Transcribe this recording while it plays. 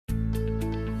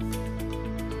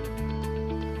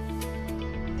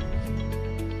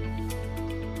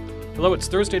Hello, it's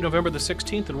Thursday, November the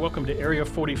 16th, and welcome to Area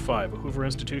 45, a Hoover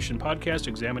Institution podcast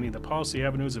examining the policy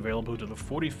avenues available to the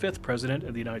 45th President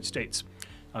of the United States.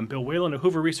 I'm Bill Whalen, a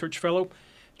Hoover Research Fellow.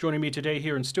 Joining me today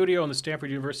here in studio on the Stanford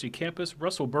University campus,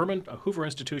 Russell Berman, a Hoover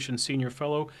Institution Senior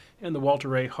Fellow and the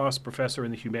Walter A. Haas Professor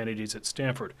in the Humanities at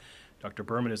Stanford. Dr.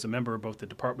 Berman is a member of both the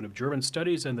Department of German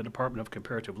Studies and the Department of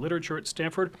Comparative Literature at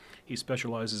Stanford. He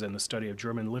specializes in the study of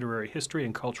German literary history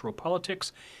and cultural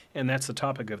politics, and that's the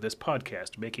topic of this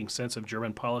podcast, Making Sense of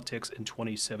German Politics in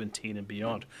 2017 and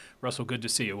Beyond. Russell, good to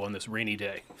see you on this rainy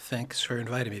day. Thanks for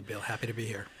inviting me, Bill. Happy to be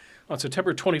here. On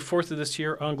September 24th of this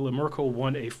year, Angela Merkel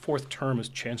won a fourth term as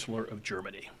Chancellor of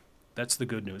Germany. That's the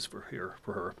good news for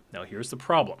her. Now here's the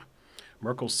problem.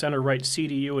 Merkel's center-right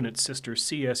CDU and its sister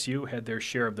CSU had their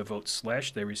share of the vote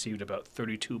slashed. They received about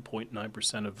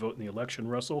 32.9% of vote in the election,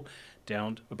 Russell,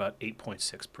 down about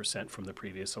 8.6% from the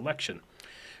previous election.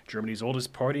 Germany's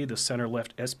oldest party, the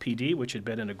center-left SPD, which had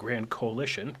been in a grand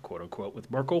coalition, quote-unquote, with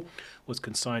Merkel, was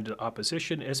consigned to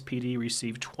opposition. SPD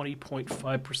received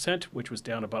 20.5%, which was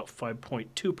down about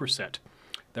 5.2%.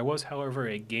 There was, however,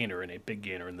 a gainer, and a big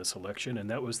gainer in this election, and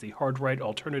that was the hard-right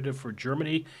Alternative for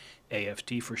Germany,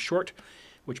 AfD for short,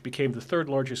 which became the third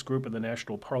largest group in the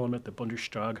national parliament, the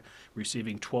Bundestag,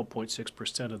 receiving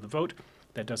 12.6% of the vote.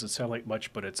 That doesn't sound like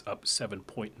much, but it's up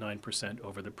 7.9%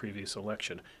 over the previous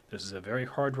election. This is a very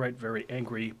hard-right, very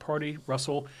angry party,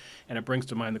 Russell, and it brings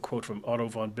to mind the quote from Otto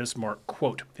von Bismarck,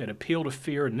 quote, "An appeal to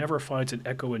fear never finds an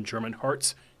echo in German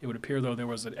hearts." It would appear, though, there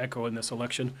was an echo in this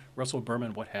election. Russell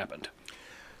Berman, what happened?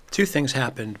 Two things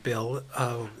happened, Bill.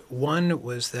 One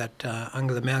was that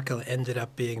Angela Merkel ended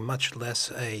up being much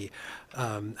less a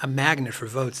magnet for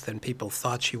votes than people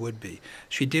thought she would be.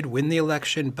 She did win the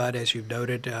election, but as you've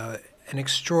noted, an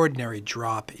extraordinary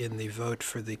drop in the vote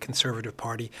for the Conservative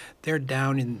Party. They're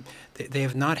down they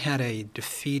have not had a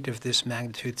defeat of this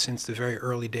magnitude since the very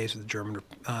early days of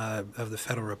the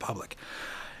Federal Republic.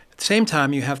 At the same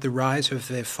time, you have the rise of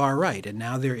the far right, and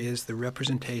now there is the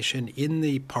representation in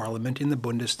the parliament, in the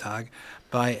Bundestag,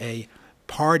 by a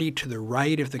party to the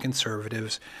right of the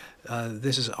conservatives.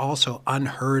 This is also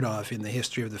unheard of in the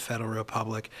history of the Federal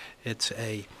Republic. It's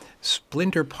a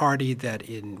splinter party that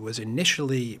was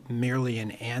initially merely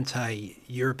an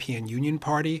anti-European Union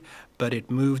party, but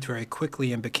it moved very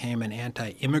quickly and became an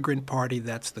anti-immigrant party.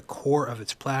 That's the core of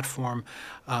its platform.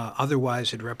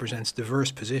 Otherwise, it represents diverse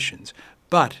positions.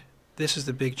 But this is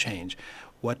the big change.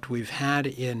 What we've had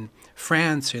in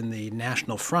France in the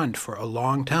National Front for a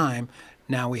long time,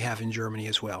 now we have in Germany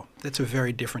as well. That's a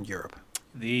very different Europe.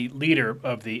 The leader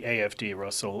of the AfD,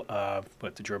 Russell,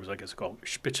 what the Germans, I guess, call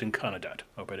Spitzenkandidat.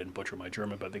 I hope I didn't butcher my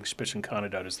German, but I think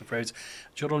Spitzenkandidat is the phrase.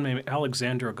 A gentleman named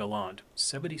Alexander Galland,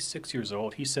 76 years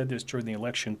old. He said this during the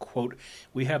election, quote,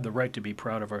 "We have the right to be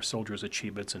proud of our soldiers'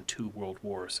 achievements in 2 world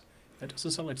wars." That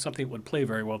doesn't sound like something that would play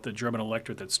very well with the German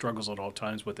electorate that struggles at all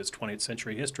times with its 20th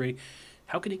century history.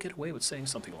 How can he get away with saying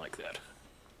something like that?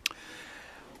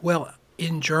 Well,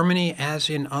 in Germany, as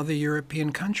in other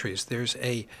European countries, there's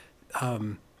a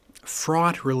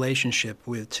fraught relationship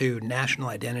to national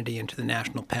identity and to the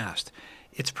national past.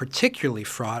 It's particularly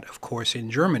fraught, of course,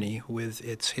 in Germany with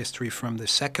its history from the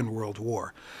Second World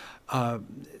War.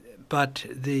 But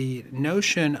the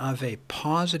notion of a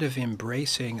positive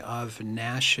embracing of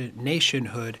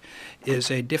nationhood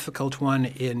is a difficult one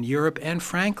in Europe and,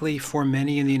 frankly, for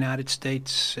many in the United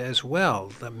States as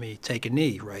well. Let me take a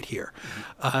knee right here.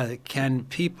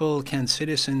 Can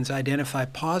citizens identify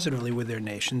positively with their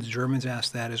nations? Germans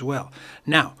ask that as well.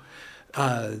 Now,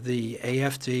 the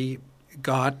AfD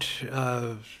got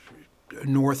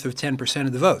north of 10%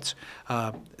 of the votes.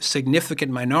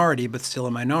 Significant minority, but still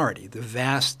a minority. The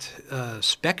vast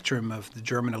spectrum of the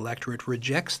German electorate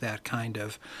rejects that kind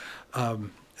of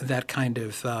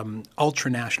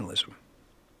ultranationalism.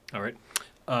 All right.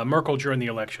 Merkel, during the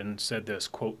election, said this,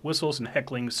 quote, "Whistles and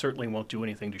heckling certainly won't do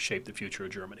anything to shape the future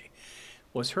of Germany."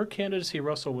 Was her candidacy,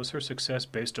 Russell, was her success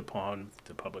based upon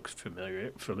the public's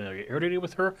familiarity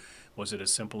with her? Was it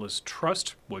as simple as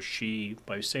trust? Was she,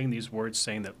 by saying these words,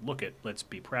 saying that, let's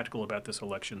be practical about this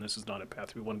election, this is not a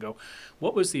path we want to go?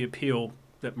 What was the appeal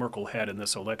that Merkel had in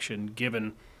this election,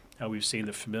 given how we've seen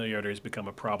the familiarity has become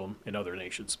a problem in other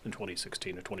nations in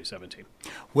 2016 or 2017?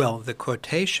 Well, the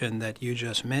quotation that you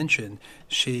just mentioned,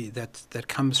 that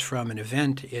comes from an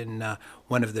event in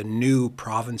one of the new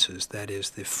provinces, that is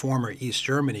the former East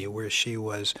Germany, where she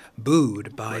was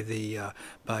booed by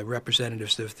by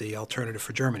representatives of the Alternative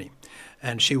for Germany.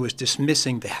 and she was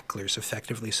dismissing the hecklers,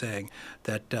 effectively saying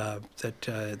that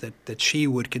she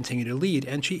would continue to lead,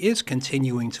 and she is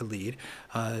continuing to lead.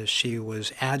 She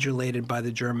was adulated by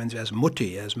the Germans as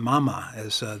Mutti, as Mama,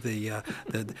 as the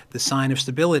sign of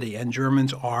stability. And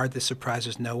Germans are, this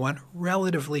surprises no one,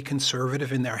 relatively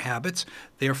conservative in their habits.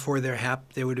 Therefore,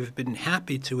 they would have been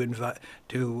happy to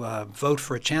vote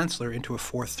for a chancellor into a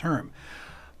fourth term.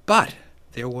 But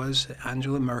there was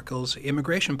Angela Merkel's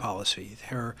immigration policy,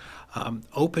 her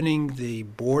opening the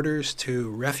borders to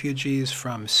refugees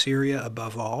from Syria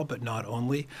above all, but not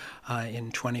only,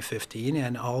 in 2015.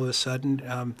 And all of a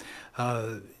sudden,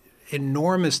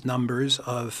 enormous numbers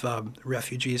of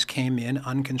refugees came in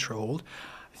uncontrolled.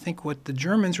 I think what the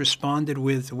Germans responded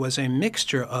with was a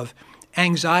mixture of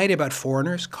anxiety about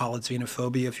foreigners, call it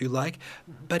xenophobia if you like,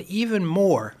 but even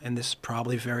more, and this is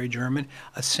probably very German,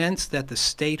 a sense that the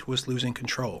state was losing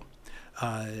control.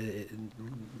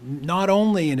 Not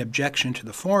only an objection to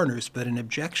the foreigners, but an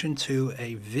objection to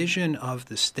a vision of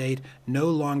the state no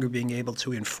longer being able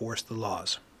to enforce the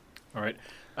laws. All right.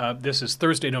 This is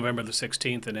Thursday, November the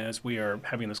 16th, and as we are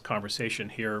having this conversation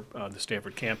here on the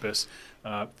Stanford campus,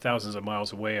 thousands of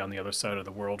miles away on the other side of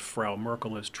the world, Frau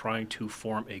Merkel is trying to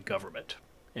form a government,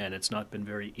 and it's not been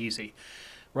very easy.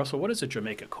 Russell, what is a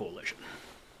Jamaica coalition?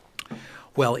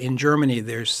 Well, in Germany,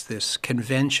 there's this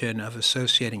convention of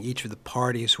associating each of the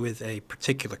parties with a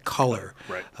particular color.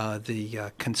 Right.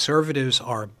 The conservatives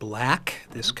are black.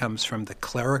 This comes from the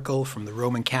clerical, from the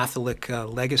Roman Catholic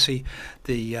legacy.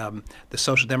 The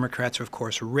Social Democrats are, of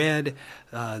course, red.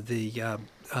 The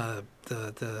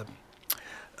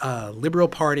Liberal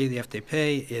Party, the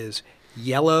FDP, is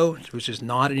yellow, which is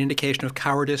not an indication of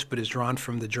cowardice, but is drawn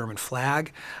from the German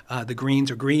flag. The Greens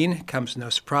are green, comes no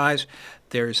surprise.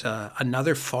 There's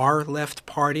another far-left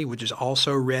party, which is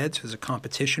also red, so there's a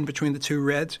competition between the two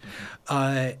reds.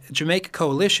 Jamaica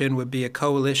Coalition would be a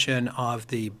coalition of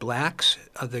the blacks,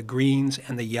 the greens,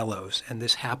 and the yellows. And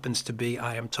this happens to be,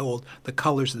 I am told, the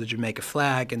colors of the Jamaica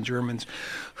flag. And Germans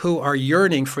who are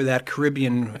yearning for that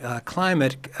Caribbean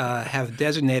climate have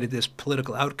designated this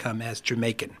political outcome as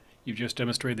Jamaican. You've just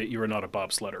demonstrated that you are not a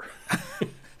bobsledder.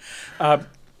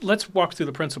 Let's walk through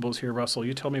the principles here, Russell.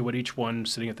 You tell me what each one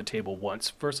sitting at the table wants.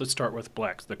 First, let's start with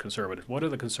blacks, the conservatives. What do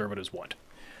the conservatives want?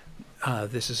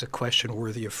 This is a question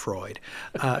worthy of Freud.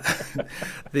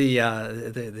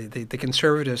 The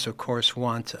conservatives, of course,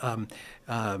 want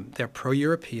they're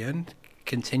pro-European,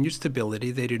 continued stability.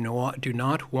 They do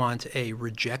not want a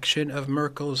rejection of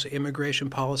Merkel's immigration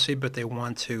policy, but they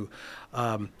want to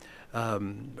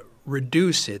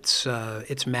reduce its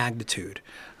magnitude.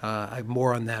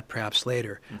 More on that perhaps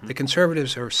later. Mm-hmm. The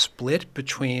conservatives are split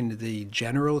between the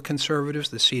general conservatives,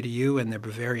 the CDU, and their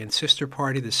Bavarian sister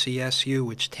party, the CSU,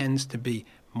 which tends to be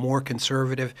more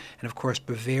conservative. And of course,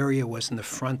 Bavaria was in the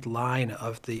front line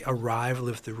of the arrival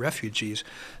of the refugees.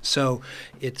 So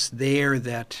it's there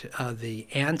that the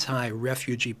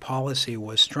anti-refugee policy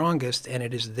was strongest, and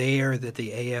it is there that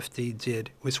the AfD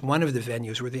was one of the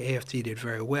venues where the AfD did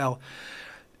very well,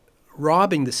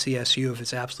 robbing the CSU of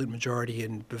its absolute majority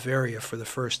in Bavaria for the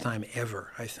first time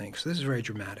ever, I think. So this is very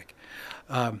dramatic.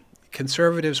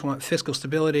 Conservatives want fiscal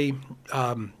stability,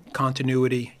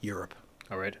 continuity, Europe.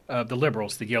 All right. The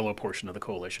liberals, the yellow portion of the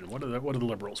coalition, what do the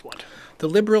liberals want? The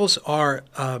liberals are,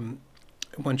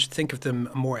 one should think of them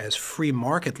more as free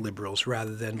market liberals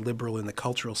rather than liberal in the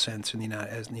cultural sense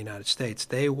as in the United States.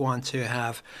 They want to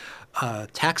have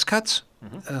tax cuts,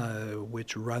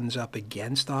 which runs up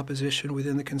against opposition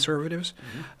within the conservatives.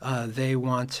 Mm-hmm. They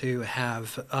want to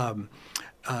have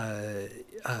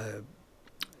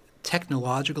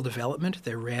technological development.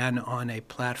 They ran on a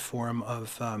platform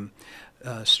of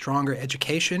stronger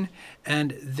education,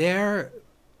 and they're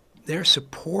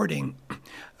supporting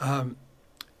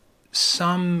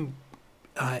some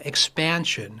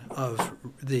expansion of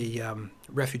the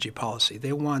refugee policy.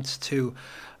 They want to,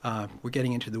 we're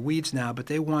getting into the weeds now, but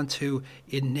they want to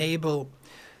enable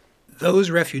those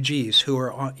refugees who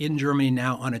are in Germany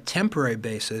now on a temporary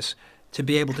basis to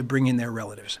be able to bring in their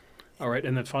relatives. All right,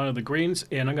 and then finally the Greens,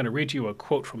 and I'm going to read you a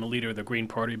quote from a leader of the Green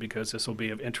Party because this will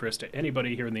be of interest to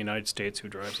anybody here in the United States who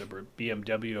drives a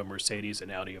BMW, a Mercedes,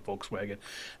 an Audi, a Volkswagen.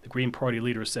 The Green Party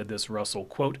leader said this, Russell,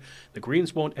 quote, "The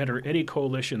Greens won't enter any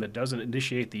coalition that doesn't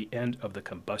initiate the end of the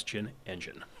combustion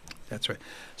engine." That's right.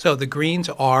 So the Greens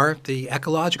are the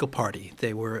ecological party.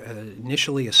 They were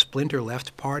initially a splinter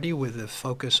left party with a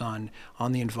focus on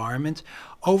the environment.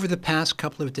 Over the past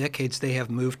couple of decades, they have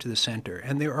moved to the center,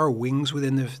 and there are wings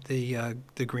within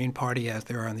the Green Party as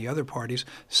there are in the other parties.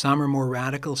 Some are more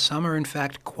radical. Some are, in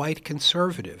fact, quite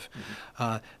conservative.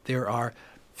 Mm-hmm. There are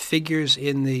figures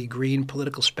in the green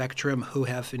political spectrum who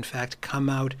have, in fact, come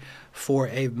out for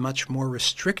a much more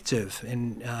restrictive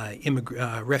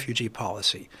refugee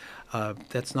policy.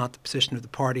 That's not the position of the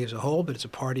party as a whole, but it's a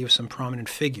party of some prominent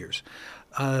figures.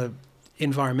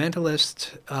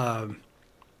 Environmentalists,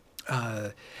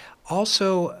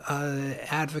 also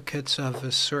advocates of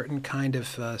a certain kind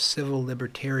of civil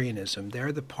libertarianism.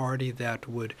 They're the party that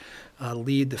would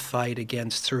lead the fight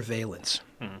against surveillance.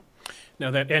 Mm-hmm. Now,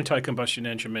 that anti-combustion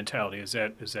engine mentality, is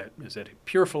that a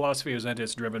pure philosophy, or is that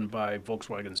just driven by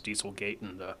Volkswagen's Dieselgate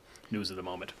and the news of the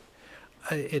moment?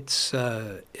 It's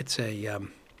a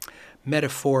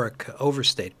metaphoric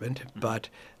overstatement, but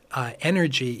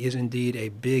energy is indeed a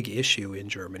big issue in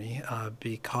Germany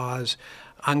because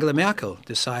Angela Merkel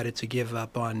decided to give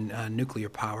up on nuclear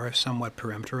power somewhat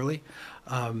peremptorily.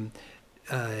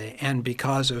 And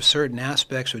because of certain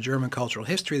aspects of German cultural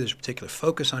history, there's a particular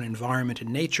focus on environment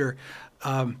and nature.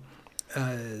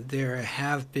 There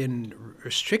have been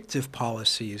restrictive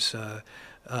policies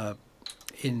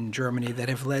in Germany that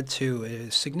have led to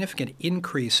a significant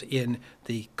increase in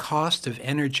the cost of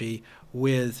energy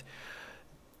with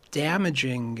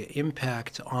damaging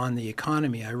impact on the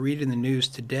economy. I read in the news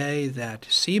today that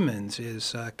Siemens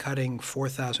is cutting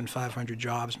 4,500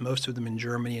 jobs, most of them in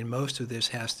Germany, and most of this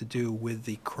has to do with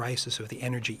the crisis of the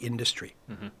energy industry.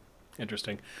 Mm-hmm.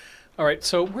 Interesting. All right,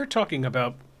 so we're talking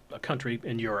about a country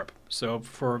in Europe. So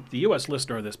for the U.S.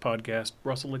 listener of this podcast,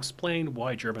 Russell, explain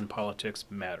why German politics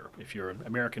matter if you're an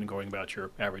American going about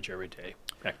your average everyday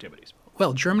activities.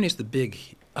 Well, Germany's the big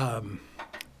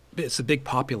it's the big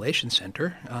population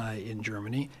center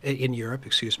in Europe,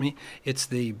 excuse me. It's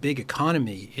the big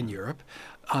economy in Europe,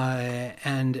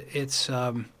 and it's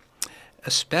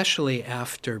especially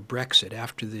after Brexit,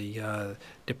 after the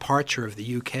departure of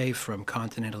the UK from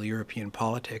continental European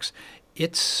politics,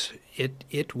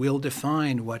 it will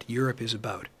define what Europe is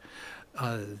about.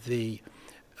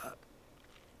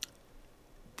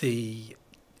 The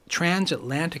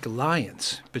transatlantic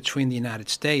alliance between the United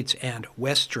States and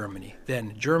West Germany,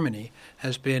 then Germany,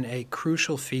 has been a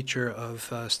crucial feature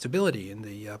of stability in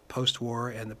the post-war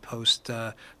and the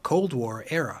post-Cold War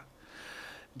era.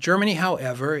 Germany,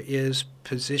 however, is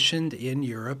positioned in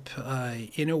Europe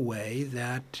in a way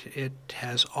that it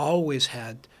has always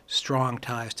had strong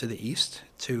ties to the East,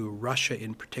 to Russia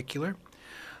in particular.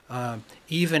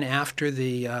 Even after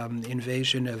the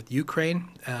invasion of Ukraine,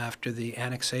 after the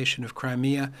annexation of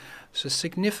Crimea, it's a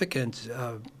significant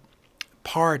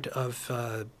part of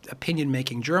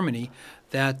opinion-making Germany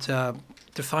that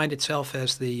defined itself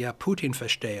as the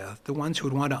Putin-Versteher, the ones who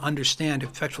would want to understand,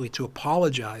 effectively to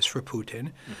apologize for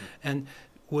Putin, and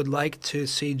would like to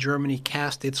see Germany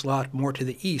cast its lot more to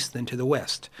the east than to the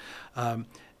west.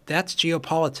 That's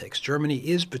geopolitics. Germany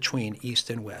is between east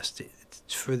and west.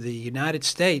 For the United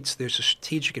States, there's a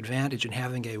strategic advantage in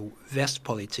having a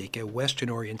Westpolitik, a Western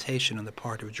orientation on the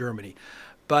part of Germany.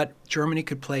 But Germany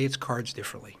could play its cards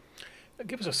differently.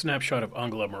 Give us a snapshot of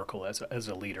Angela Merkel as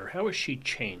a leader. How has she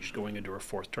changed going into her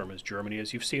fourth term as Germany?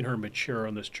 As you've seen her mature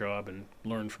on this job and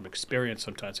learn from experience,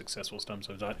 sometimes successful,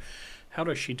 sometimes not, how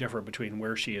does she differ between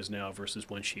where she is now versus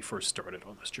when she first started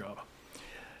on this job?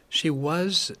 She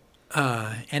was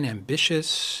an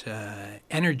ambitious,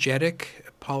 energetic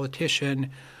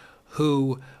politician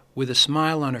who, with a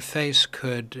smile on her face,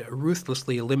 could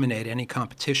ruthlessly eliminate any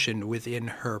competition within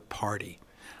her party.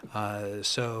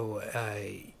 So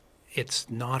it's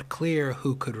not clear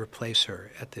who could replace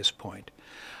her at this point.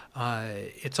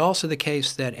 It's also the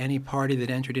case that any party that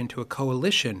entered into a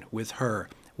coalition with her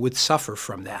would suffer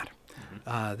from that.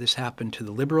 This happened to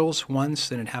the Liberals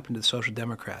once, and it happened to the Social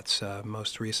Democrats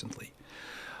most recently.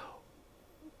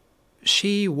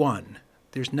 She won.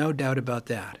 There's no doubt about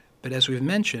that. But as we've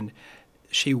mentioned,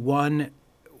 she won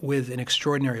with an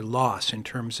extraordinary loss in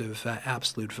terms of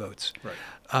absolute votes.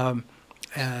 Right.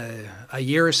 A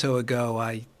year or so ago,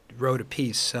 I wrote a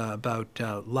piece about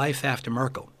life after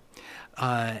Merkel.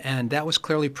 And that was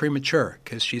clearly premature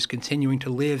because she's continuing to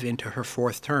live into her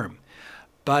fourth term.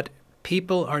 But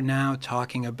people are now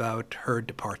talking about her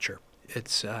departure.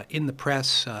 It's in the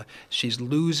press. She's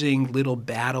losing little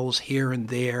battles here and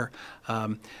there.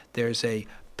 There's a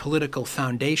political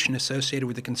foundation associated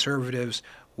with the Conservatives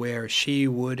where she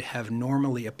would have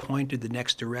normally appointed the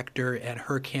next director, and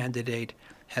her candidate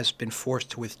has been forced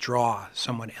to withdraw.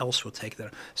 Someone else will take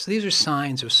that. So these are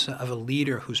signs of a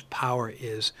leader whose power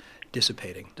is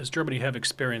dissipating. Does Germany have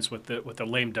experience with the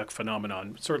lame duck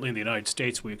phenomenon? Certainly in the United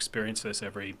States, we experience this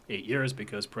every 8 years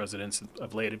because presidents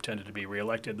of late have tended to be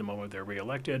reelected. The moment they're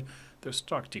reelected, their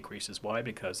stock decreases. Why?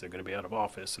 Because they're going to be out of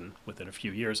office and within a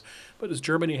few years. But does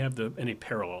Germany have any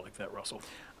parallel like that, Russell?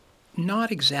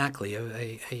 Not exactly.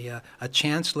 A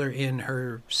chancellor in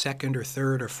her second or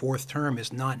third or fourth term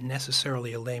is not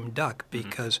necessarily a lame duck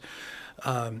because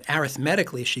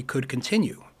arithmetically she could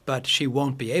continue, but she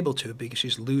won't be able to because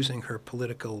she's losing her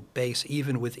political base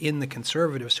even within the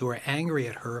conservatives who are angry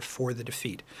at her for the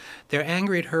defeat. They're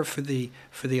angry at her for the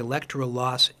electoral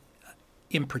loss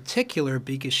in particular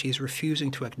because she's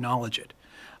refusing to acknowledge it.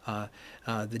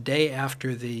 The day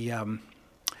after the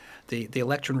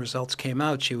election results came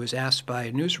out, she was asked by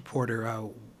a news reporter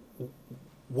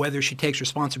whether she takes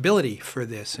responsibility for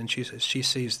this, and she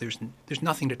sees there's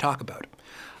nothing to talk about.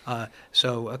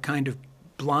 So a kind of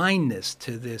blindness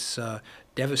to this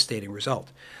devastating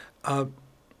result.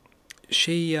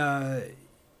 She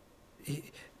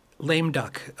lame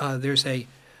duck.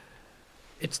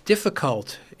 It's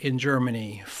difficult in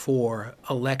Germany for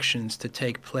elections to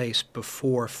take place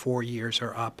before 4 years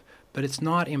are up, but it's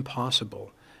not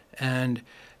impossible. And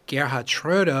Gerhard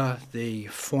Schröder, the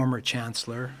former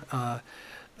chancellor,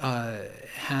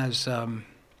 has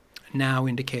now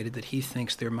indicated that he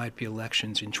thinks there might be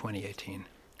elections in 2018.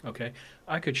 Okay.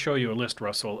 I could show you a list,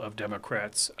 Russell, of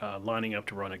Democrats lining up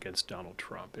to run against Donald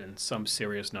Trump, and some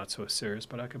serious, not so serious,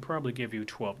 but I could probably give you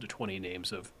 12 to 20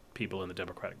 names of people in the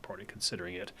Democratic Party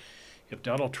considering it. If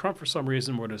Donald Trump, for some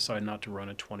reason, were to decide not to run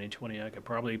in 2020, I could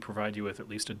probably provide you with at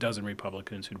least a dozen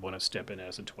Republicans who'd want to step in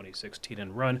as in 2016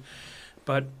 and run.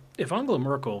 But if Angela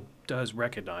Merkel does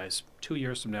recognize 2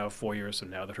 years from now, 4 years from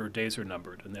now, that her days are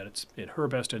numbered and that it's in her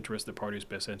best interest, the party's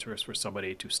best interest, for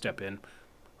somebody to step in,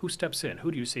 who steps in?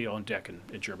 Who do you see on deck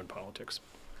in German politics?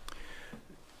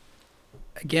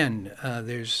 Again,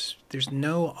 there's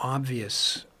no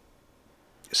obvious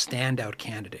standout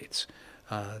candidates.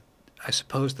 I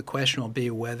suppose the question will be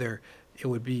whether it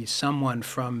would be someone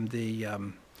from the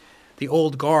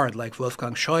old guard, like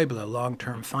Wolfgang Schäuble,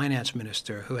 long-term finance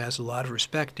minister, who has a lot of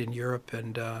respect in Europe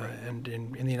and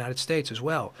in the United States as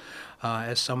well,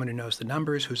 as someone who knows the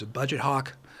numbers, who's a budget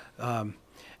hawk.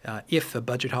 If a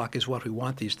budget hawk is what we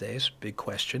want these days, big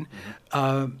question.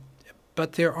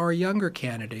 But there are younger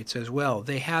candidates as well.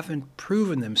 They haven't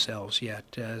proven themselves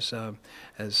yet as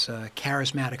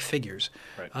charismatic figures.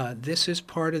 Right. This is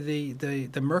part of the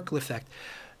Merkel effect.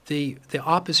 The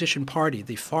opposition party,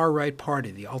 the far-right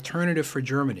party, the Alternative for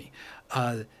Germany,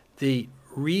 the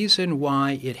reason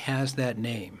why it has that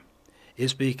name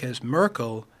is because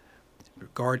Merkel, in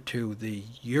regard to the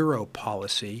Euro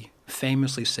policy,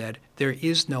 famously said, there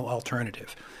is no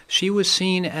alternative. She was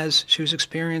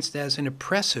experienced as an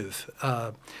oppressive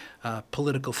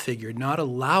political figure, not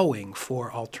allowing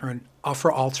for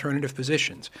alternative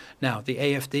positions. Now, the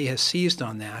AfD has seized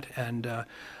on that,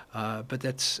 but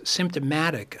that's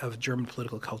symptomatic of German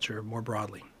political culture more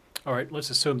broadly. All right, let's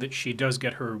assume that she does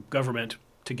get her government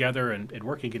together and in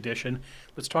working condition.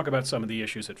 Let's talk about some of the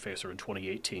issues that face her in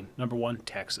 2018. Number one,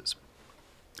 taxes.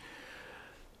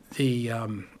 The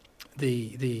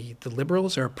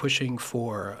liberals are pushing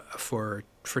for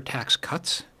tax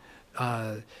cuts.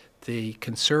 The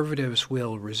conservatives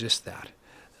will resist that.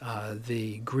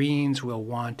 The Greens will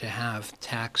want to have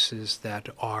taxes that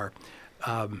are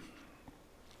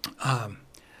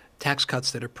tax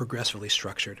cuts that are progressively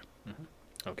structured.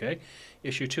 Mm-hmm. Okay.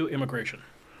 Issue two, immigration.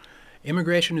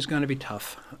 Immigration is going to be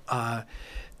tough.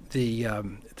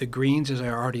 The Greens, as I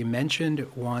already mentioned,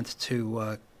 want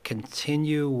to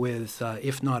continue with,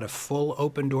 if not a full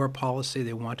open door policy,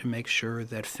 they want to make sure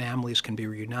that families can be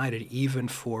reunited, even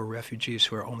for refugees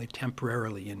who are only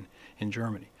temporarily in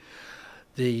Germany.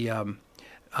 The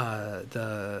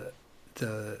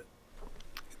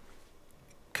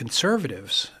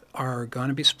conservatives are going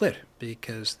to be split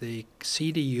because the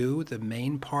CDU, the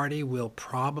main party, will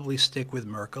probably stick with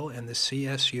Merkel, and the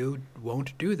CSU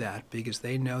won't do that because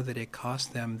they know that it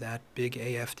cost them that big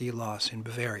AfD loss in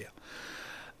Bavaria.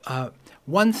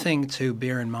 One thing to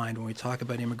bear in mind when we talk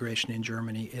about immigration in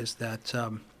Germany is that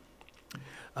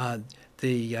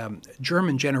the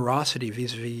German generosity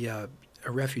vis-a-vis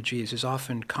refugees is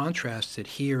often contrasted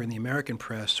here in the American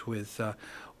press with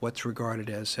what's regarded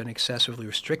as an excessively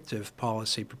restrictive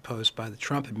policy proposed by the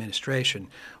Trump administration,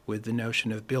 with the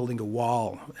notion of building a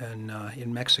wall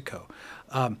in Mexico.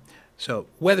 So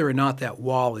whether or not that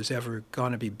wall is ever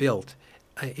going to be built,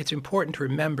 it's important to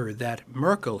remember that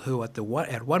Merkel, who at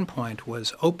one point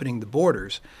was opening the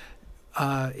borders,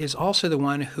 is also the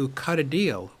one who cut a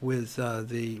deal with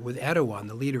Erdogan,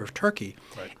 the leader of Turkey,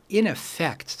 right, in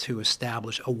effect to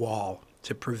establish a wall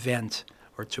to prevent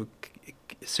or to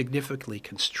significantly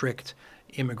constrict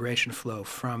immigration flow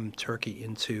from Turkey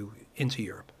into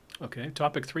Europe. Okay.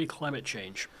 Topic three, climate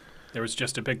change. There was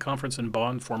just a big conference in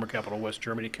Bonn. Former capital West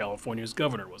Germany, California's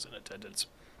governor was in attendance.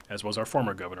 as was our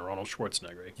former governor, Arnold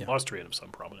Schwarzenegger, Yeah. Austrian of some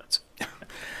prominence.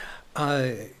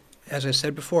 As I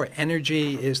said before,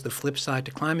 energy is the flip side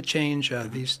to climate change.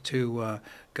 These two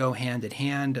go hand in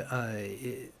hand.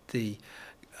 The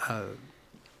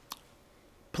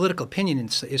political opinion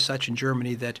is such in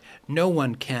Germany that no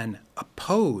one can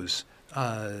oppose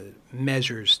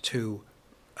measures to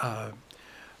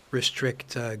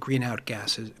restrict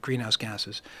greenhouse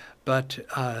gases. But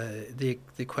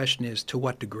the question is, to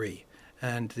what degree?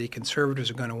 And the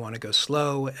conservatives are going to want to go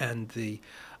slow, and the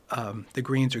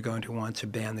Greens are going to want to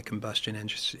ban the combustion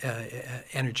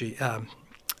energy.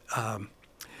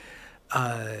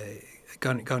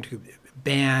 Going to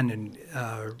ban and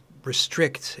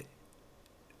restrict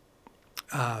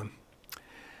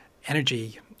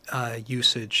energy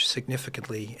usage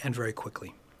significantly and very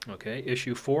quickly. Okay,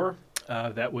 issue 4,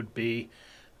 that would be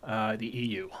the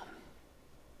EU.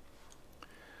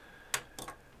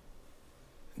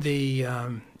 The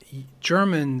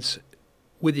Germans,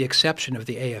 with the exception of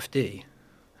the AfD,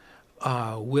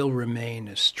 will remain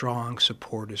as strong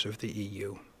supporters of the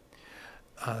EU.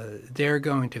 They're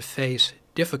going to face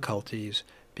difficulties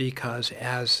because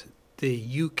as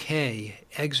the UK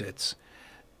exits,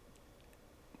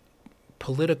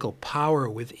 political power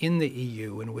within the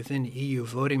EU and within EU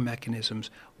voting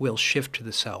mechanisms will shift to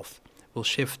the south, will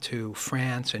shift to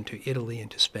France and to Italy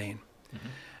and to Spain. Mm-hmm.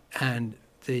 And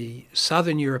the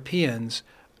southern Europeans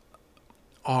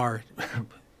are,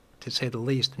 to say the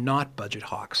least, not budget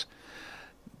hawks.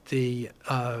 This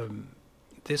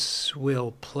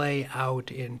will play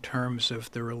out in terms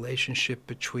of the relationship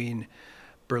between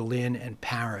Berlin and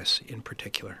Paris in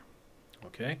particular.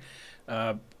 Okay.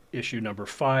 Issue number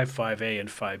 5, 5A and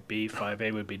 5B.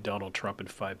 5A would be Donald Trump and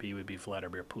 5B would be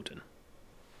Vladimir Putin.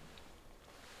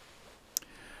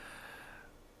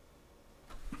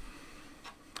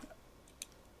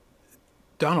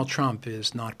 Donald Trump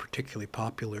is not particularly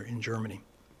popular in Germany.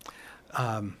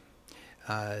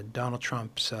 Donald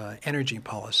Trump's energy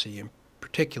policy in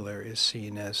particular is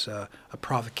seen as a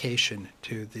provocation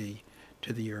to the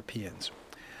Europeans.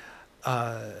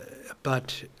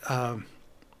 But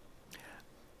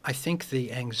I think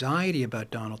the anxiety about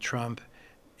Donald Trump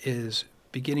is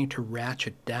beginning to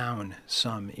ratchet down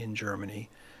some in Germany.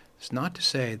 It's not to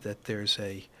say that there's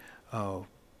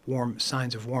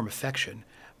signs of warm affection,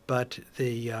 but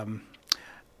the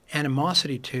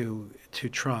animosity to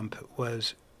Trump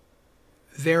was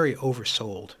very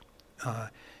oversold.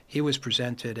 He was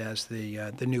presented as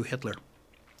the new Hitler.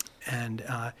 And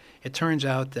it turns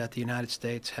out that the United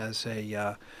States has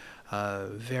a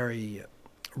very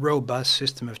robust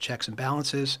system of checks and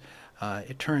balances.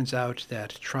 It turns out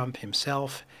that Trump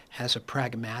himself has a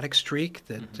pragmatic streak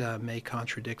that may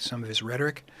contradict some of his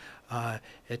rhetoric.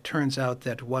 It turns out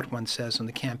that what one says on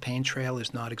the campaign trail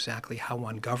is not exactly how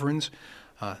one governs.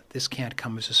 This can't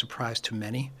come as a surprise to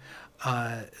many.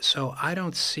 So I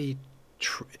don't see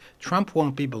Trump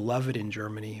won't be beloved in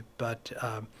Germany, but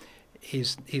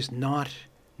he's not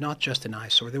just an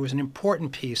eyesore. There was an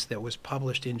important piece that was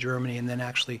published in Germany and then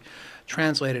actually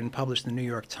translated and published in the New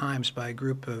York Times by a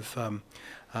group of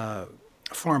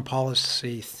foreign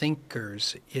policy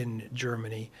thinkers in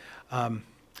Germany,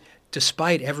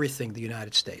 despite everything the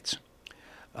United States.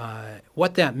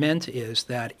 What that meant is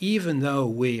that even though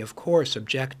we, of course,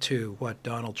 object to what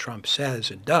Donald Trump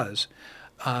says and does,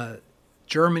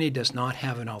 Germany does not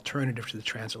have an alternative to the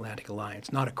transatlantic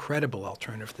alliance, not a credible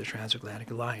alternative to the transatlantic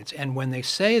alliance. And when they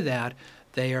say that,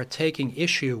 they are taking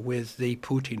issue with the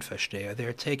Putin-Versteher.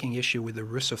 They're taking issue with the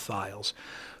Russophiles,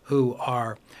 who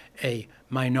are a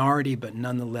minority but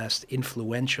nonetheless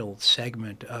influential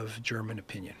segment of German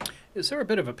opinion. Is there a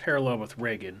bit of a parallel with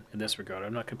Reagan in this regard?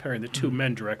 I'm not comparing the two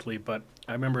men directly, but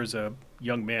I remember as a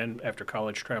young man after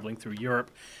college traveling through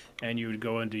Europe, and you would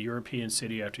go into European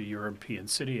city after European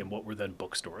city, and what were then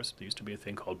bookstores. There used to be a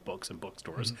thing called books and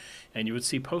bookstores, and you would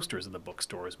see posters in the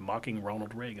bookstores mocking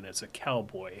Ronald Reagan as a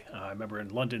cowboy. I remember in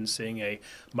London seeing a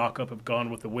mock-up of Gone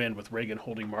with the Wind with Reagan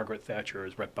holding Margaret Thatcher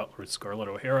as Rhett Butler and Scarlett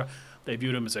O'Hara. They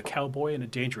viewed him as a cowboy and a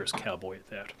dangerous cowboy at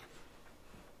that.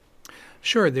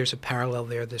 Sure, there's a parallel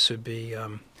there. This would be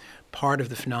part of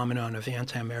the phenomenon of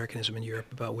anti-Americanism in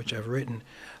Europe about which I've written.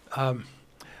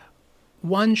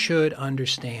 One should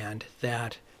understand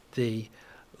that the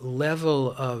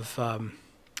level of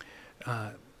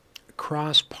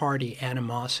cross-party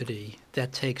animosity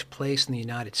that takes place in the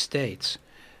United States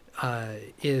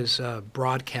is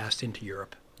broadcast into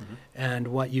Europe. Mm-hmm. And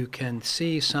what you can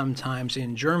see sometimes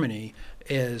in Germany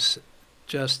is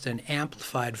just an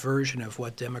amplified version of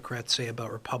what Democrats say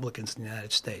about Republicans in the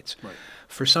United States. Right.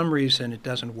 For some reason, it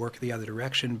doesn't work the other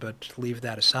direction, but leave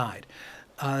that aside.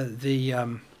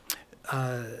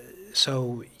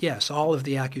 So yes, all of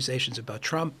the accusations about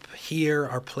Trump here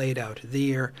are played out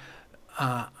there.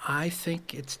 I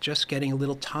think it's just getting a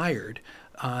little tired.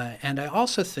 And I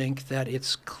also think that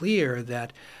it's clear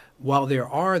that while there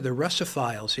are the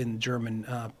Russophiles in the German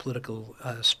political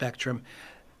spectrum,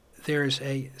 there's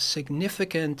a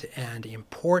significant and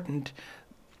important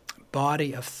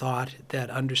body of thought that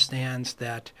understands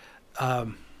that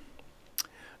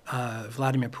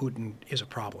Vladimir Putin is a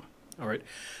problem. All right.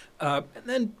 And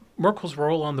then Merkel's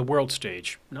role on the world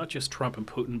stage, not just Trump and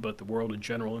Putin, but the world in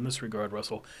general in this regard,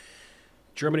 Russell.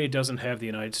 Germany doesn't have the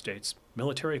United States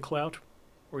military clout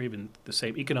or even the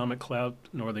same economic clout,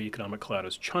 nor the economic clout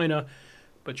as China.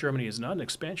 But Germany is not an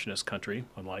expansionist country,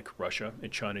 unlike Russia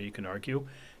and China, you can argue.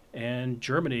 And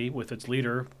Germany, with its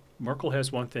leader, Merkel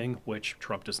has one thing which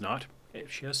Trump does not.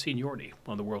 She has seniority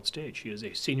on the world stage. She is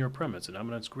a senior premise, an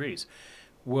eminence grise.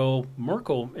 Will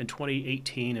Merkel in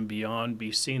 2018 and beyond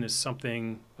be seen as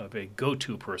something of a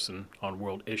go-to person on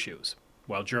world issues?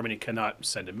 While Germany cannot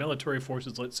send in military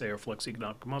forces, let's say, or flex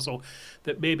economic muscle,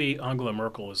 that maybe Angela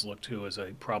Merkel is looked to as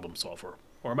a problem solver?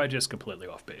 Or am I just completely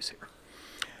off base here?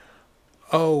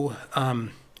 Oh,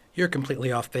 you're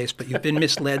completely off base, but you've been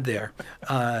misled there.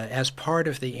 As part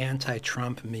of the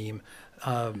anti-Trump meme,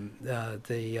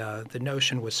 the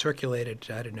notion was circulated,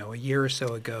 I don't know, a year or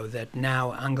so ago that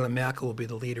now Angela Merkel will be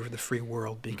the leader of the free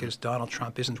world because Donald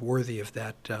Trump isn't worthy of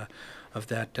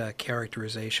that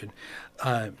characterization.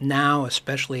 Now,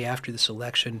 especially after this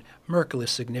election, Merkel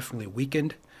is significantly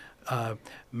weakened.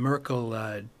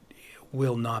 Merkel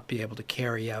will not be able to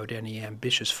carry out any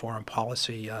ambitious foreign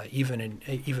policy, even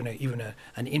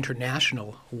an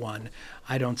international one.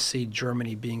 I don't see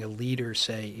Germany being a leader,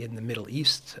 say, in the Middle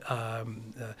East. I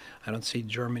don't see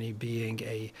Germany being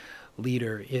a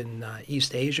leader in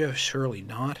East Asia. Surely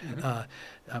not.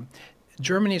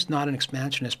 Germany is not an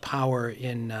expansionist power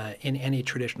in any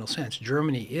traditional sense.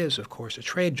 Germany is, of course, a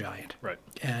trade giant, right?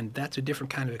 And that's a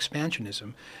different kind of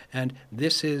expansionism. And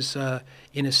this is,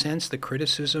 in a sense, the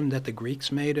criticism that the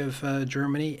Greeks made of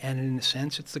Germany, and in a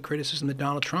sense, it's the criticism that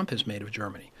Donald Trump has made of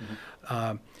Germany.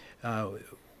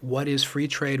 What is free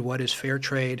trade? What is fair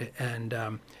trade?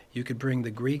 And you could bring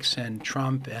the Greeks and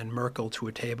Trump and Merkel to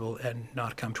a table and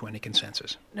not come to any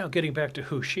consensus. Now, getting back to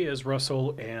who she is,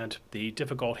 Russell, and the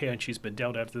difficult hand she's been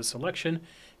dealt after this election,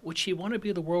 would she want to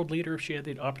be the world leader if she had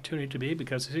the opportunity to be?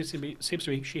 Because it seems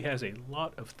to me she has a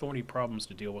lot of thorny problems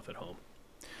to deal with at home.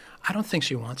 I don't think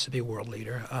she wants to be world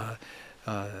leader.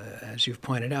 As you've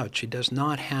pointed out, she does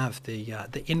not have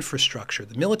the infrastructure,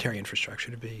 the military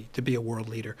infrastructure, to be a world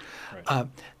leader. Right.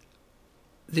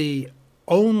 The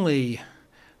only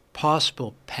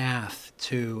possible path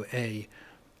to a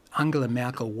Angela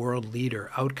Merkel world leader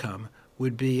outcome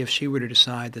would be if she were to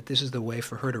decide that this is the way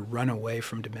for her to run away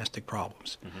from domestic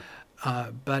problems.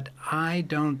 But I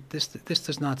don't. This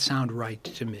does not sound right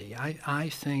to me. I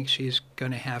think she's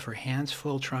going to have her hands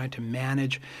full trying to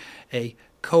manage a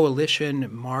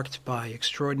coalition marked by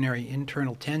extraordinary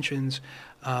internal tensions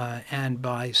and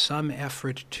by some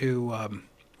effort to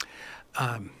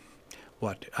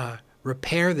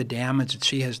repair the damage that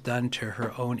she has done to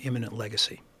her own imminent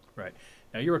legacy. Right.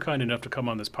 Now, you were kind enough to come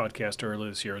on this podcast earlier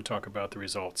this year and talk about the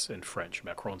results in French,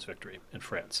 Macron's victory in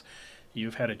France.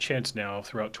 You've had a chance now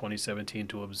throughout 2017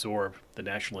 to absorb the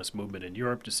nationalist movement in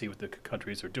Europe, to see what the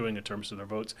countries are doing in terms of their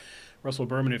votes. Russell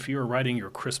Berman, if you were writing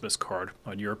your Christmas card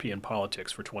on European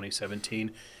politics for 2017,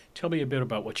 tell me a bit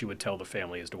about what you would tell the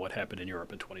family as to what happened in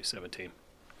Europe in 2017.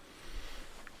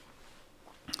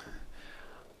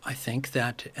 I think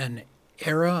that an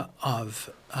era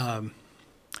of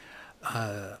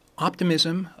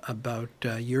optimism about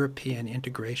European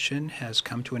integration has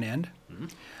come to an end.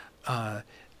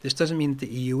 This doesn't mean that the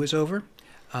EU is over,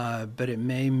 but it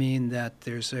may mean that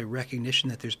there's a recognition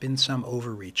that there's been some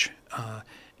overreach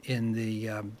in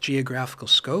the geographical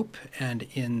scope and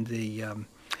in the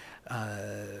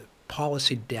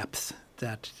policy depth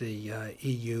that the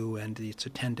EU and its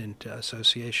attendant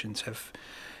associations have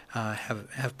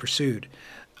pursued.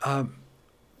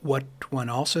 What one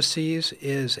also sees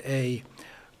is a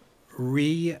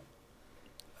reappearance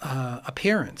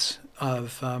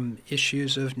of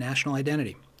issues of national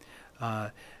identity.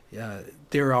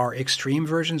 There are extreme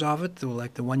versions of it,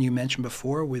 like the one you mentioned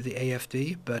before with the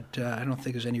AfD, but I don't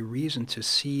think there's any reason to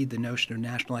cede the notion of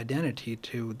national identity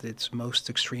to its most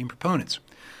extreme proponents.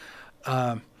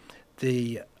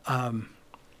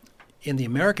 In the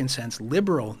American sense,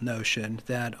 liberal notion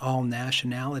that all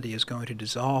nationality is going to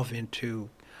dissolve into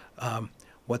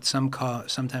what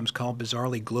sometimes call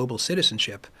bizarrely global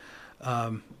citizenship,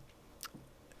 I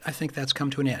think that's come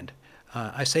to an end.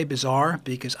 I say bizarre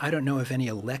because I don't know of any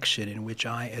election in which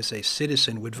I, as a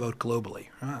citizen, would vote globally.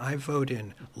 I vote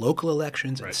in local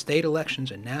elections and Right. state elections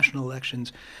and national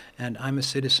elections, and I'm a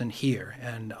citizen here,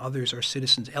 and others are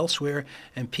citizens elsewhere,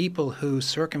 and people whose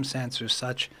circumstances are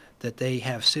such that they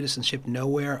have citizenship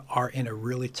nowhere are in a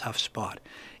really tough spot.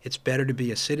 It's better to be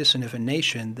a citizen of a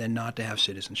nation than not to have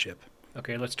citizenship.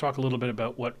 Okay, let's talk a little bit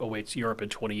about what awaits Europe in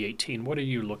 2018. What are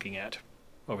you looking at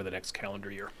over the next calendar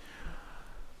year?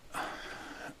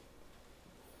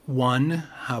 One,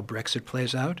 how Brexit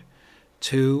plays out.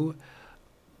 Two,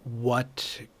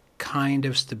 what kind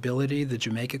of stability the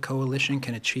Jamaica coalition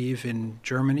can achieve in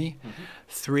Germany. Mm-hmm.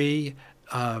 Three,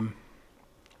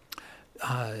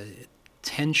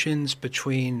 tensions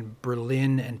between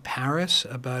Berlin and Paris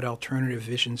about alternative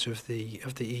visions of the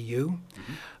EU.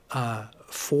 Mm-hmm.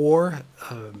 Four,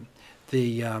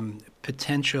 the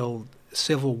potential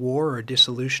civil war or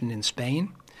dissolution in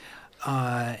Spain.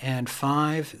 And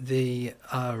five, the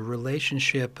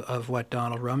relationship of what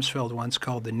Donald Rumsfeld once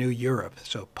called the New Europe.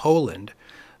 So Poland,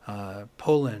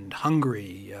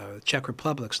 Hungary, Czech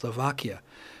Republic, Slovakia,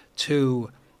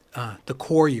 to the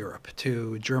core Europe,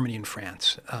 to Germany and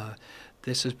France.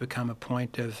 This has become a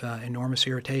point of enormous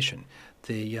irritation.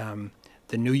 The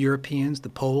new Europeans, the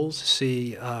Poles,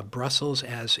 see Brussels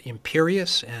as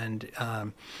imperious and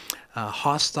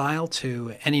hostile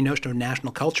to any notion of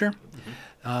national culture.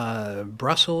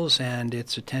 Brussels and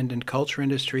its attendant culture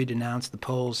industry denounced the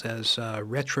Poles as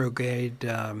retrograde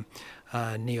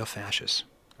neo-fascists.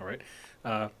 All right.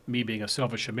 Me being a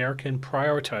selfish American,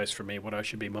 prioritize for me what I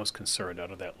should be most concerned out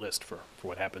of that list for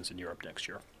what happens in Europe next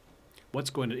year. What's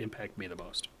going to impact me the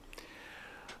most?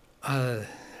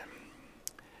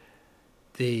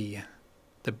 The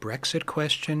Brexit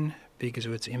question, because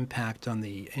of its impact on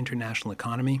the international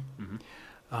economy.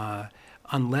 Mm-hmm.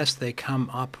 Unless they come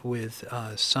up with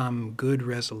some good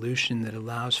resolution that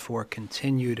allows for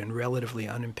continued and relatively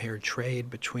unimpaired trade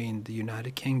between the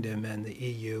United Kingdom and the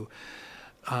EU,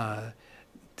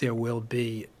 there will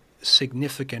be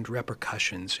significant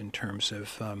repercussions in terms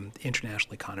of the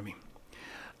international economy.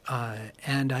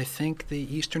 And I think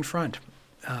the Eastern Front,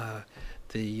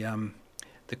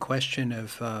 the question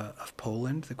of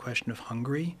Poland, the question of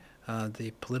Hungary,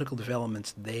 the political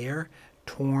developments there,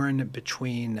 torn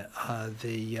between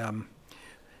the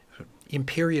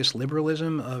imperious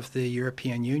liberalism of the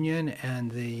European Union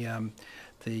and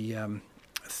the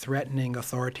threatening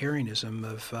authoritarianism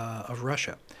of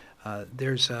Russia.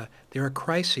 There are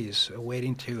crises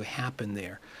waiting to happen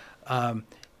there.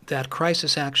 That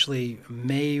crisis actually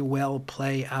may well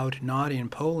play out not in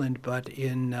Poland but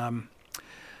in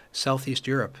Southeast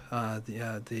Europe.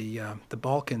 The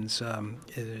Balkans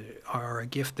are a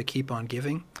gift that keep on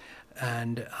giving.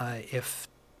 And if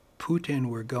Putin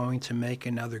were going to make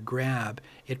another grab,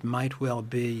 it might well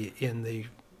be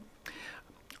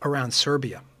around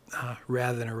Serbia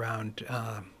rather than around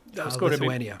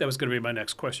Lithuania. That was going to be my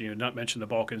next question. You had not mentioned the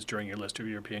Balkans during your list of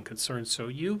European concerns. So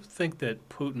you think that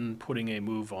Putin putting a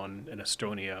move on in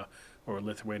Estonia or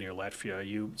Lithuania or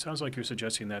Latvia, sounds like you're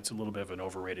suggesting that's a little bit of an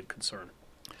overrated concern.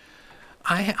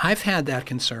 I've had that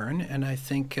concern, and I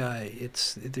think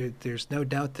there's no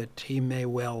doubt that he may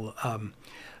well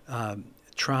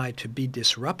try to be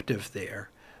disruptive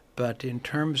there. But in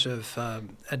terms of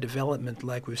a development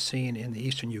like we've seen in the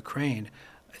eastern Ukraine,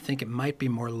 I think it might be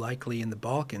more likely in the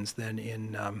Balkans than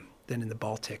in the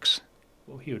Baltics.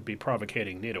 Well, he would be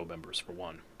provocating NATO members for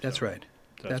one. That's right.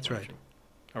 That's right.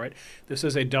 All right. This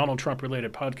is a Donald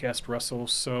Trump-related podcast, Russell.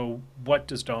 So what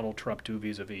does Donald Trump do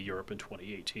vis-a-vis Europe in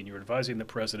 2018? You're advising the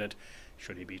president.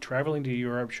 Should he be traveling to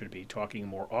Europe? Should he be talking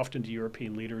more often to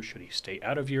European leaders? Should he stay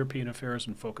out of European affairs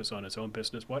and focus on his own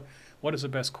business? What is the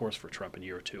best course for Trump in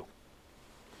year two?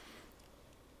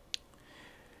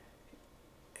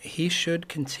 He should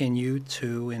continue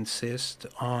to insist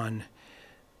on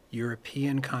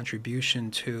European contribution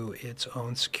to its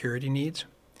own security needs.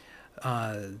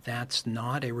 That's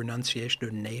not a renunciation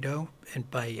of NATO, and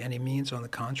by any means. On the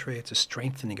contrary, it's a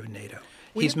strengthening of NATO.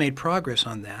 He's made progress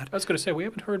on that. I was going to say, we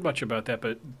haven't heard much about that,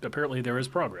 but apparently there is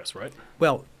progress, right?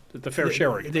 Well, the fair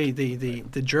share argument.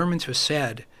 The Germans have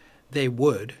said they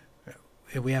would.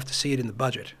 We have to see it in the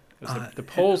budget. The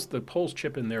Poles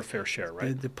chip in their fair share,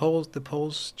 right? The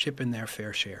Poles chip in their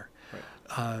fair share.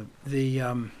 Right.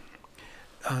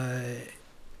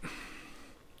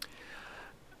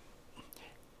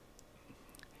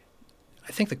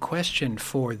 I think the question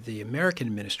for the American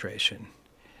administration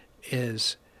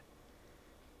is,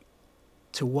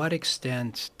 to what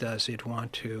extent does it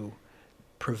want to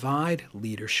provide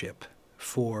leadership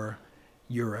for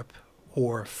Europe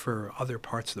or for other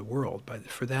parts of the world,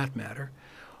 for that matter,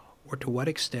 or to what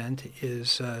extent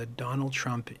is Donald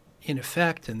Trump, in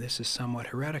effect, and this is somewhat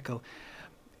heretical,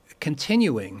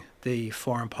 continuing the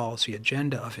foreign policy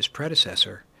agenda of his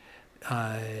predecessor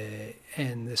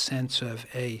in the sense of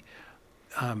a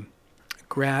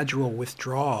gradual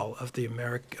withdrawal of the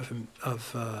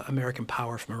American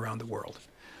power from around the world.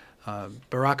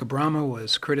 Barack Obama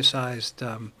was criticized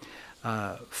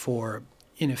for,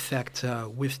 in effect,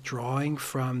 withdrawing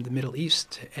from the Middle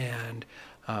East and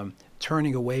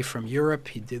turning away from Europe.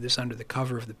 He did this under the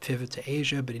cover of the pivot to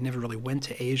Asia, but he never really went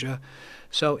to Asia.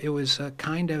 So it was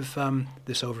kind of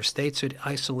this overstates it,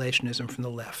 isolationism from the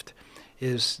left.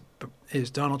 Is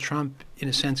Donald Trump, in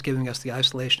a sense, giving us the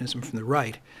isolationism from the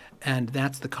right, and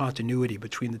that's the continuity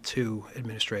between the two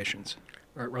administrations.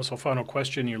 All right, Russell, final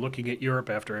question. You're looking at Europe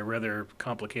after a rather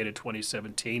complicated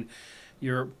 2017.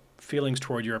 Your feelings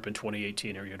toward Europe in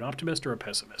 2018, are you an optimist or a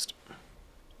pessimist?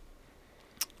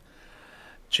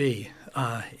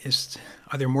 Are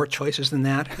there more choices than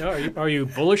that? No, are you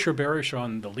bullish or bearish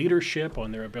on the leadership,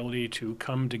 on their ability to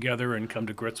come together and come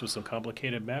to grips with some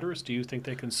complicated matters? Do you think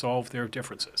they can solve their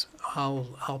differences?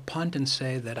 I'll punt and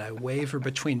say that I waver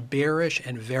between bearish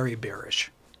and very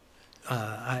bearish.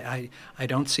 I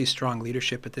don't see strong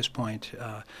leadership at this point.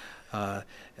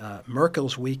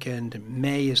 Merkel's weakened.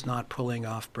 May is not pulling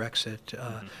off Brexit.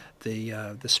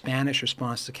 The Spanish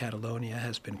response to Catalonia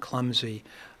has been clumsy.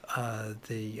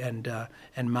 And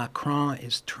Macron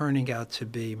is turning out to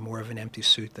be more of an empty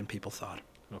suit than people thought.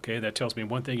 Okay, that tells me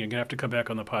one thing. You're going to have to come back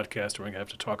on the podcast, or we're going to have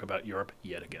to talk about Europe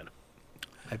yet again.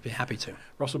 I'd be happy to.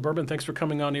 Russell Berman, thanks for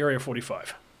coming on Area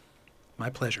 45. My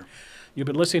pleasure. You've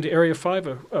been listening to Area 45,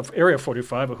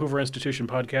 a Hoover Institution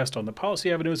podcast on the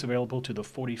policy avenues available to the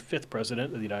 45th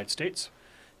President of the United States,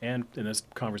 and in this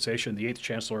conversation, the 8th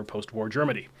Chancellor of post-war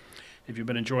Germany. If you've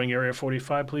been enjoying Area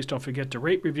 45, please don't forget to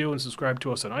rate, review, and subscribe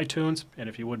to us on iTunes. And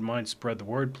if you wouldn't mind, spread the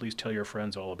word. Please tell your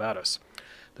friends all about us.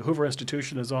 The Hoover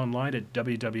Institution is online at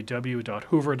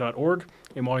www.hoover.org.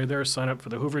 And while you're there, sign up for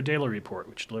the Hoover Daily Report,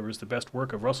 which delivers the best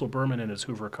work of Russell Berman and his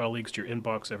Hoover colleagues to your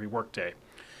inbox every workday.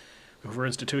 The Hoover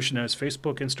Institution has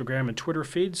Facebook, Instagram, and Twitter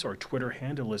feeds. Our Twitter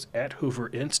handle is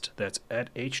 @HooverInst. That's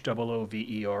 @HOOVERINST.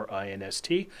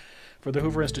 For the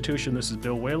Hoover Institution, this is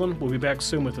Bill Whalen. We'll be back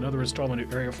soon with another installment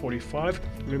of Area 45.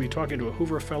 We're going to be talking to a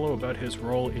Hoover Fellow about his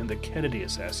role in the Kennedy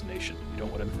assassination. You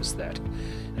don't want to miss that.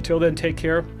 Until then, take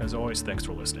care. As always, thanks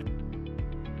for listening.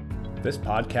 This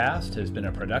podcast has been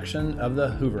a production of the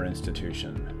Hoover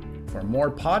Institution. For more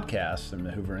podcasts from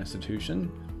the Hoover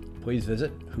Institution, please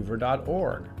visit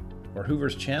hoover.org or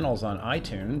Hoover's channels on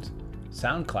iTunes,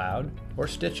 SoundCloud, or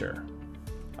Stitcher.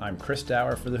 I'm Chris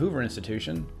Dower for the Hoover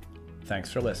Institution.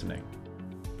 Thanks for listening.